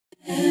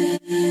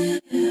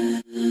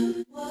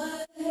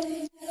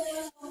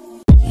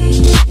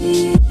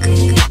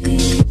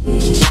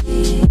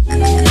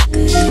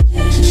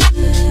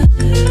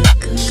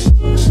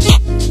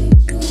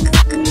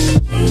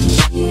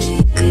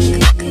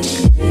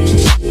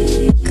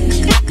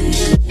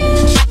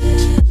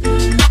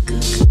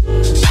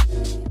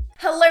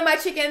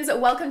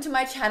welcome to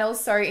my channel.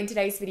 So in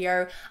today's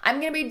video, I'm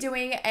going to be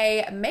doing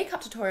a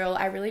makeup tutorial.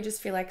 I really just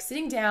feel like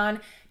sitting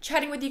down,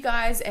 chatting with you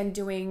guys and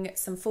doing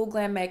some full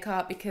glam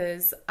makeup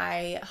because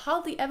I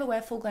hardly ever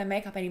wear full glam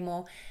makeup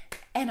anymore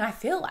and I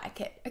feel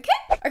like it,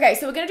 okay?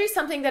 So we're going to do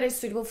something that is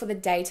suitable for the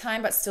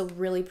daytime but still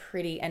really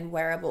pretty and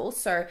wearable.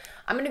 So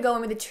I'm going to go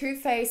in with the Too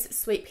Faced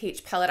Sweet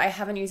Peach palette. I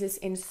haven't used this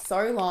in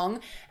so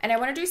long and I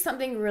want to do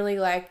something really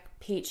like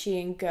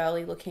peachy and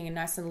girly looking and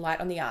nice and light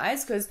on the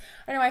eyes because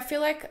I don't know, I feel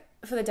like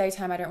for the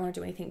daytime I don't want to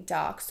do anything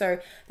dark. So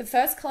the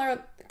first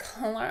color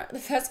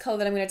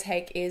that I'm going to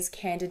take is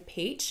Candid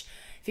Peach.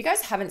 If you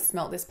guys haven't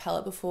smelt this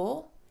palette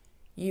before,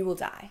 you will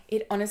die.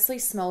 It honestly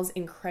smells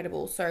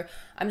incredible. So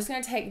I'm just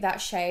going to take that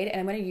shade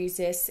and I'm going to use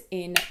this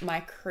in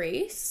my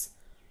crease.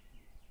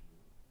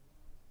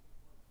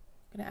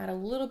 I'm going to add a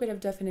little bit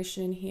of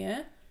definition in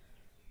here.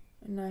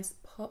 A nice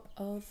pop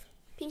of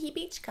pinky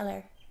peach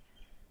color.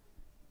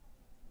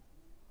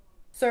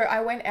 So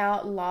I went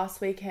out last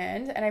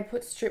weekend and I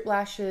put strip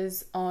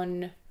lashes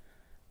on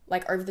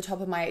like over the top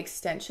of my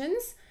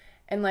extensions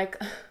and like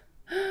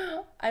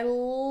I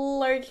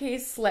low-key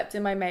slept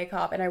in my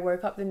makeup and I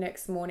woke up the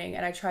next morning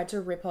and I tried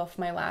to rip off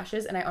my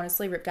lashes and I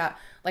honestly ripped out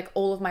like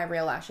all of my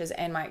real lashes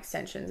and my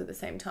extensions at the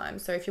same time.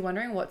 So if you're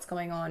wondering what's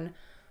going on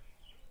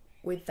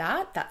with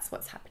that, that's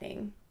what's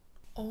happening.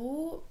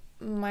 Oh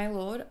my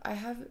Lord, I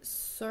have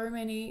so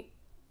many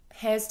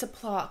hairs to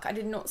pluck. I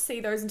did not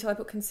see those until I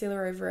put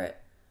concealer over it.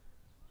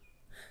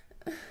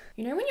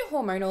 You know when you're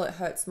hormonal, it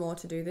hurts more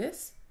to do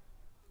this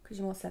because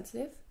you're more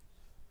sensitive?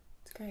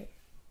 It's great.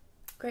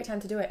 Great time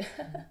to do it.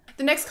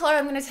 The next color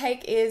I'm going to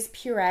take is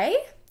Puree.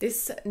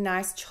 This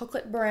nice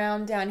chocolate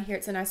brown down here.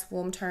 It's a nice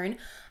warm tone.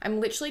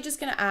 I'm literally just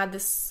going to add the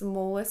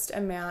smallest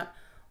amount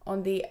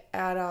on the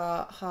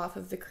outer half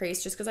of the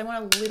crease just because I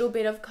want a little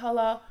bit of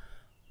color,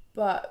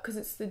 but because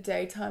it's the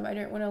daytime, I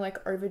don't want to like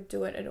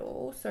overdo it at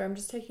all. So I'm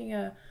just taking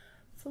a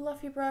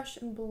fluffy brush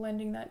and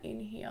blending that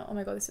in here. Oh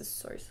my God, this is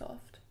so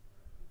soft.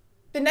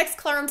 The next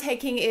color I'm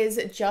taking is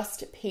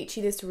Just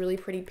Peachy, this really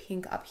pretty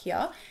pink up here.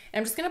 And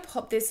I'm just going to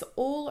pop this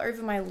all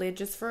over my lid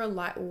just for a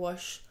light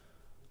wash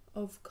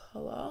of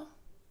color.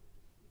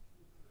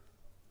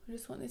 I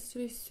just want this to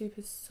be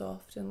super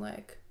soft and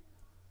like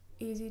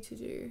easy to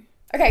do.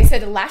 Okay, so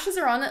the lashes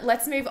are on.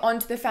 Let's move on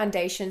to the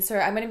foundation. So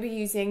I'm going to be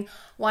using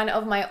one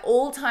of my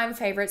all-time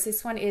favorites.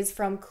 This one is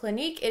from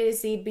Clinique. It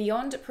is the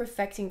Beyond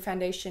Perfecting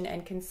Foundation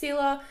and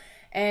Concealer.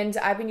 And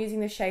I've been using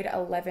the shade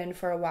 11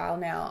 for a while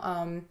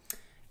now.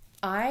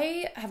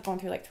 I have gone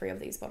through like 3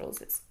 of these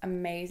bottles. It's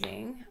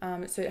amazing.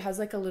 So it has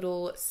like a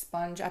little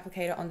sponge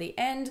applicator on the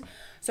end.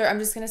 So I'm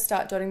just going to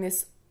start dotting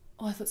this.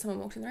 Oh, I thought someone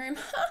walked in the room.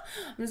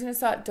 I'm just going to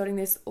start dotting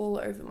this all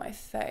over my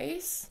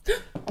face.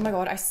 Oh my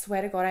God, I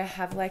swear to God, I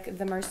have like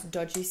the most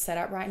dodgy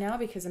setup right now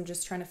because I'm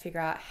just trying to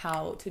figure out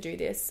how to do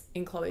this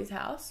in Chloe's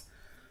house.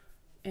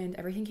 And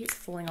everything keeps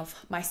falling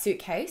off my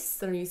suitcase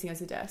that I'm using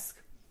as a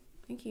desk.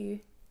 Thank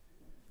you.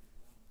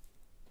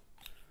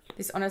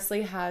 This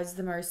honestly has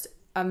the most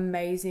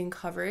amazing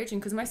coverage, and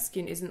because my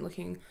skin isn't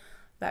looking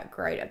that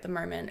great at the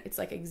moment, it's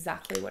like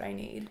exactly what I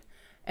need.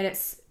 And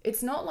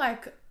it's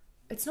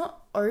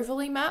not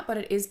overly matte, but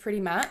it is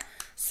pretty matte,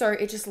 so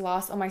it just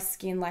lasts on my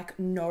skin like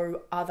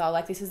no other.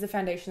 Like this is the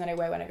foundation that I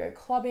wear when I go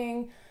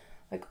clubbing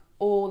like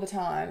all the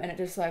time, and it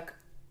just like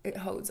it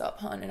holds up,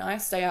 hun, and I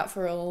stay out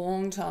for a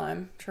long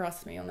time,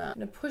 trust me on that. I'm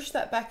gonna push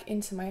that back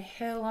into my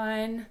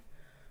hairline,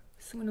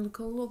 so I'm gonna look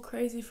a little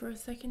crazy for a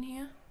second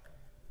here.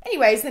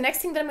 Anyways, the next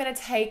thing that I'm going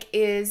to take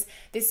is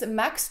this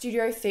MAC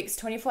Studio Fix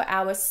 24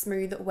 Hour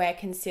Smooth Wear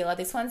Concealer.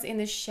 This one's in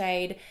the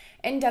shade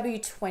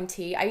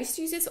NW20. I used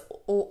to use this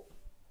all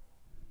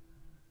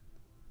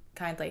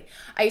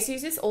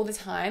the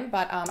time,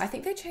 but I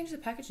think they changed the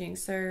packaging,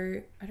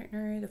 so I don't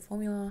know the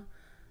formula.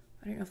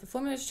 I don't know if the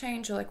formula's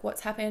changed or like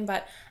what's happened,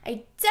 but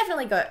I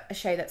definitely got a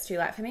shade that's too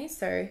light for me,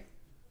 so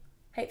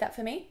hate that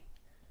for me.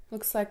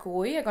 Looks like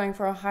we are going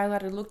for a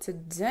highlighted look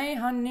today,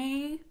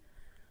 honey.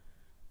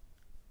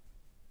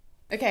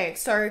 Okay,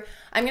 so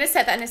I'm going to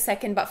set that in a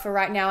second, but for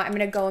right now, I'm going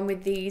to go in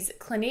with these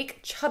Clinique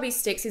Chubby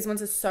Sticks. These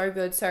ones are so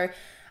good. So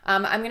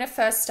I'm going to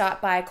first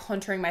start by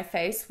contouring my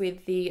face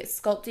with the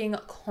Sculpting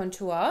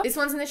Contour. This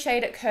one's in the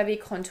shade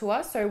Curvy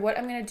Contour. So what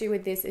I'm going to do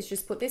with this is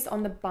just put this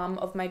on the bum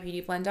of my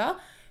beauty blender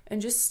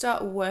and just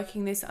start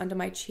working this under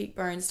my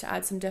cheekbones to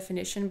add some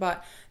definition.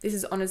 But this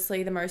is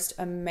honestly the most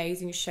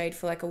amazing shade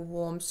for like a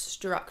warm,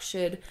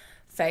 structured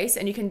face,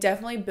 and you can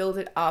definitely build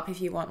it up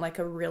if you want like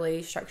a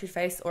really structured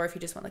face, or if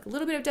you just want like a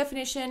little bit of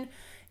definition.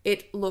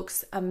 It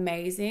looks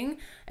amazing.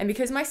 And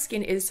because my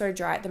skin is so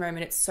dry at the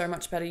moment, it's so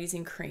much better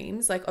using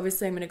creams. Like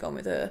obviously I'm going to go in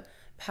with a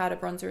powder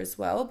bronzer as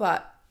well,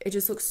 but it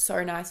just looks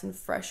so nice and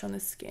fresh on the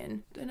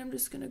skin. Then I'm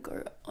just going to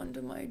go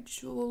under my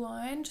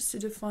jawline just to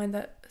define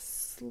that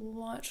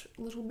slight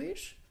little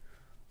bit.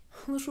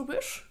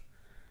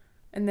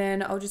 And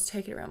then I'll just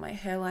take it around my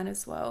hairline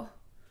as well.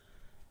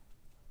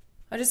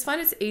 I just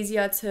find it's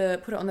easier to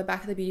put it on the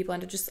back of the beauty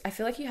blender. I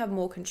feel like you have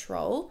more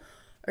control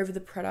over the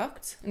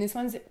product. And this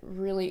one's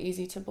really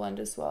easy to blend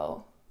as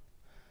well.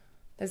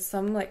 There's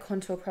some like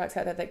contour products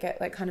out there that get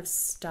like kind of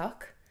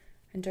stuck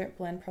and don't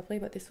blend properly,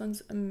 but this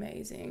one's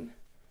amazing.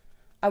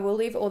 I will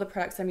leave all the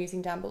products I'm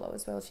using down below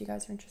as well if you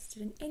guys are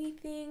interested in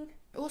anything.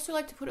 I also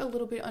like to put a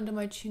little bit under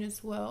my chin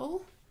as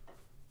well,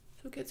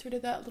 so it gets rid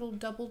of that little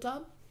double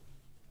dub.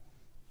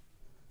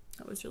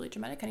 That was really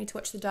dramatic. I need to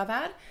watch the Dove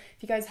ad.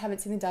 If you guys haven't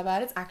seen the Dove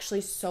ad, it's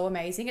actually so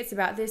amazing. It's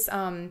about this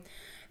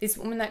this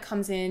woman that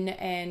comes in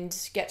and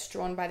gets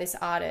drawn by this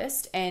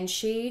artist, and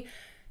she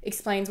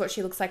explains what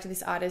she looks like to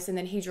this artist, and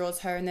then he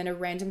draws her, and then a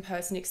random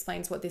person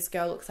explains what this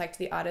girl looks like to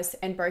the artist,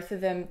 and both of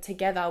them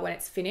together, when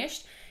it's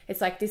finished, it's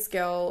like this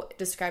girl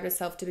described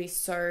herself to be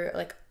so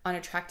like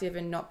unattractive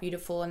and not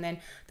beautiful, and then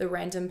the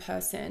random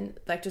person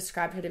like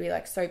described her to be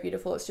like so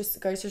beautiful. It just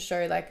goes to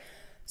show like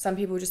some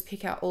people just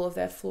pick out all of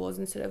their flaws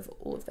instead of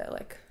all of their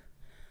like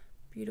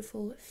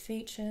beautiful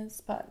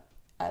features. But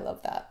I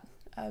love that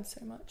ad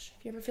so much.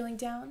 If you're ever feeling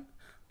down,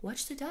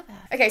 watch the Dove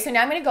ad. Okay, so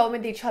now I'm going to go in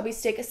with the Chubby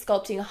Stick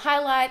Sculpting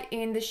Highlight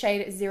in the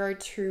shade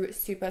 02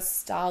 Super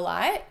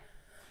Starlight.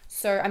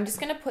 So I'm just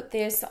going to put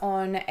this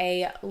on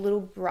a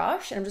little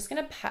brush, and I'm just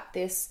going to pat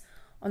this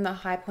on the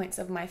high points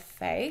of my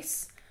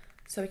face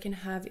so we can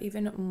have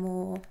even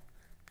more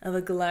of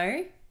a glow.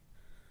 I'm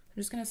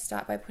just going to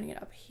start by putting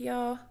it up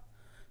here.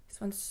 This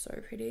one's so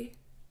pretty.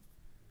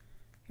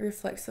 It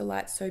reflects the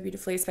light so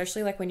beautifully,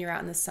 especially like when you're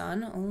out in the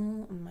sun.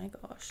 Oh my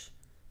gosh.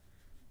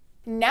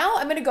 Now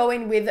I'm going to go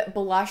in with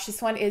blush.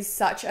 This one is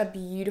such a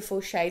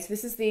beautiful shade. So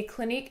this is the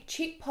Clinique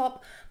Cheek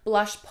Pop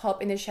Blush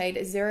Pop in the shade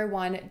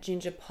 01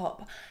 Ginger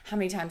Pop. How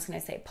many times can I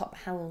say pop?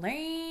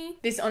 Hello.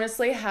 This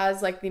honestly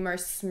has like the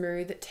most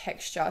smooth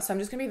texture. So I'm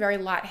just going to be very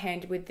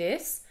light-handed with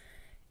this.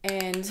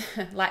 And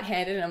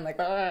light-handed, and I'm like,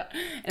 ugh.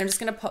 And I'm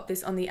just going to pop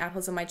this on the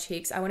apples of my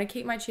cheeks. I want to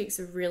keep my cheeks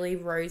really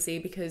rosy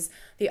because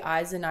the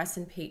eyes are nice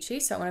and peachy.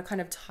 So I want to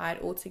kind of tie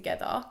it all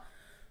together.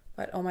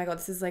 But oh my God,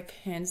 this is like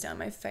hands down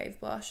my fave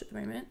blush at the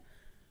moment.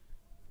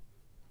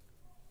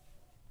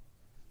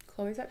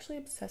 Chloe's actually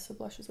obsessed with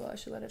blush as well. I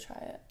should let her try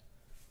it.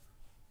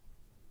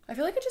 I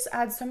feel like it just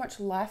adds so much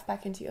life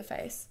back into your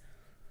face.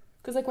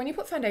 Because like when you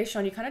put foundation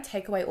on, you kind of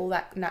take away all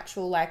that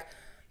natural like,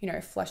 you know,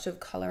 flush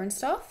of color and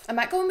stuff. I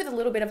might go in with a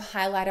little bit of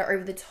highlighter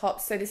over the top.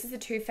 So this is the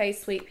Too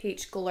Faced Sweet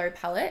Peach Glow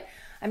Palette.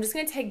 I'm just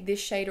going to take this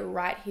shade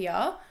right here,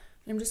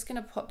 and I'm just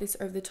going to pop this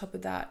over the top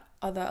of that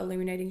other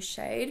illuminating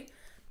shade.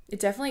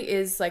 It definitely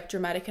is like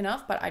dramatic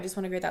enough, but I just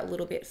want to go that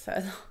little bit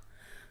further.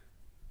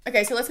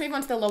 Okay, so let's move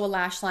on to the lower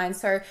lash line.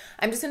 So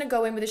I'm just going to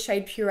go in with the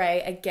shade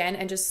Puree again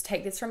and just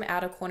take this from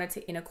outer corner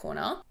to inner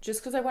corner,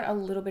 just because I want a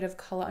little bit of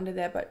color under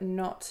there, but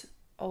not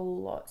a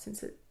lot,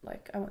 since it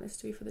like I want this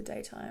to be for the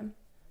daytime.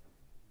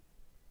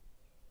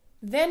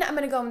 Then I'm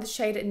going to go in with the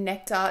shade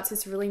Nectar. It's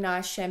this really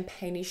nice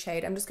champagne-y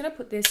shade. I'm just going to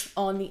put this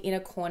on the inner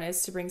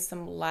corners to bring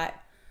some light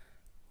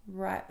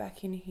right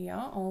back in here.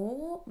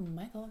 Oh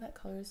my God, that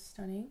color is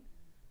stunning.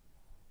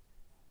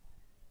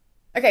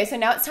 Okay, so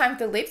now it's time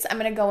for the lips. I'm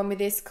going to go in with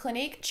this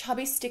Clinique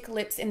Chubby Stick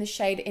Lips in the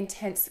shade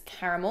Intense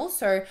Caramel.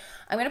 So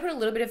I'm going to put a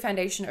little bit of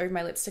foundation over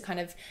my lips to kind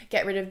of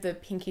get rid of the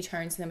pinky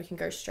tones, and then we can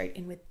go straight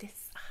in with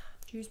this.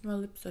 Jeez, my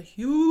lips are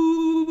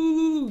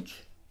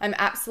huge. I'm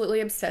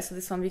absolutely obsessed with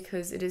this one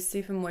because it is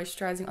super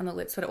moisturizing on the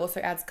lips, but it also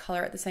adds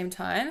color at the same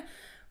time,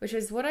 which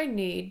is what I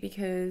need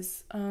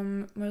because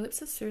my lips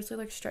are seriously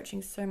like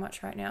stretching so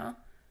much right now.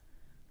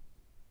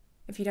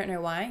 If you don't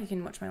know why, you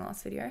can watch my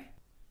last video.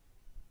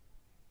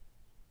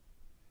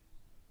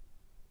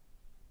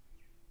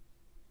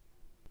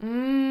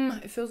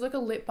 It feels like a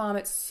lip balm.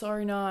 It's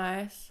so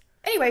nice.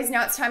 Anyways,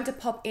 now it's time to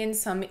pop in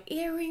some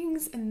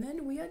earrings and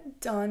then we are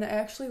done. I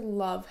actually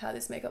love how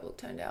this makeup look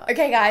turned out.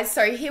 Okay guys,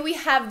 so here we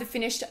have the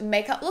finished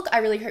makeup look. I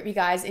really hope you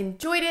guys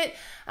enjoyed it.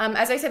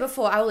 As I said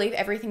before, I will leave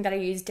everything that I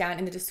used down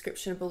in the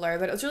description below,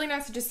 but it was really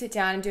nice to just sit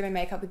down and do my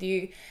makeup with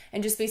you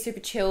and just be super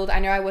chilled. I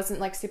know I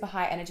wasn't like super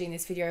high energy in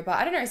this video, but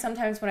I don't know,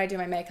 sometimes when I do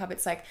my makeup,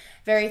 it's like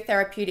very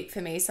therapeutic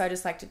for me. So I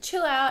just like to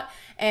chill out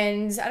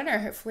and I don't know,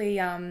 hopefully,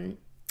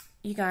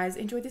 you guys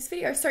enjoyed this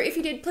video. So if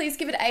you did, please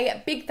give it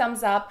a big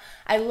thumbs up.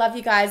 I love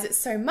you guys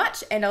so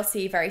much and I'll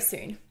see you very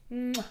soon.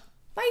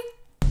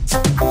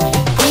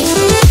 Bye.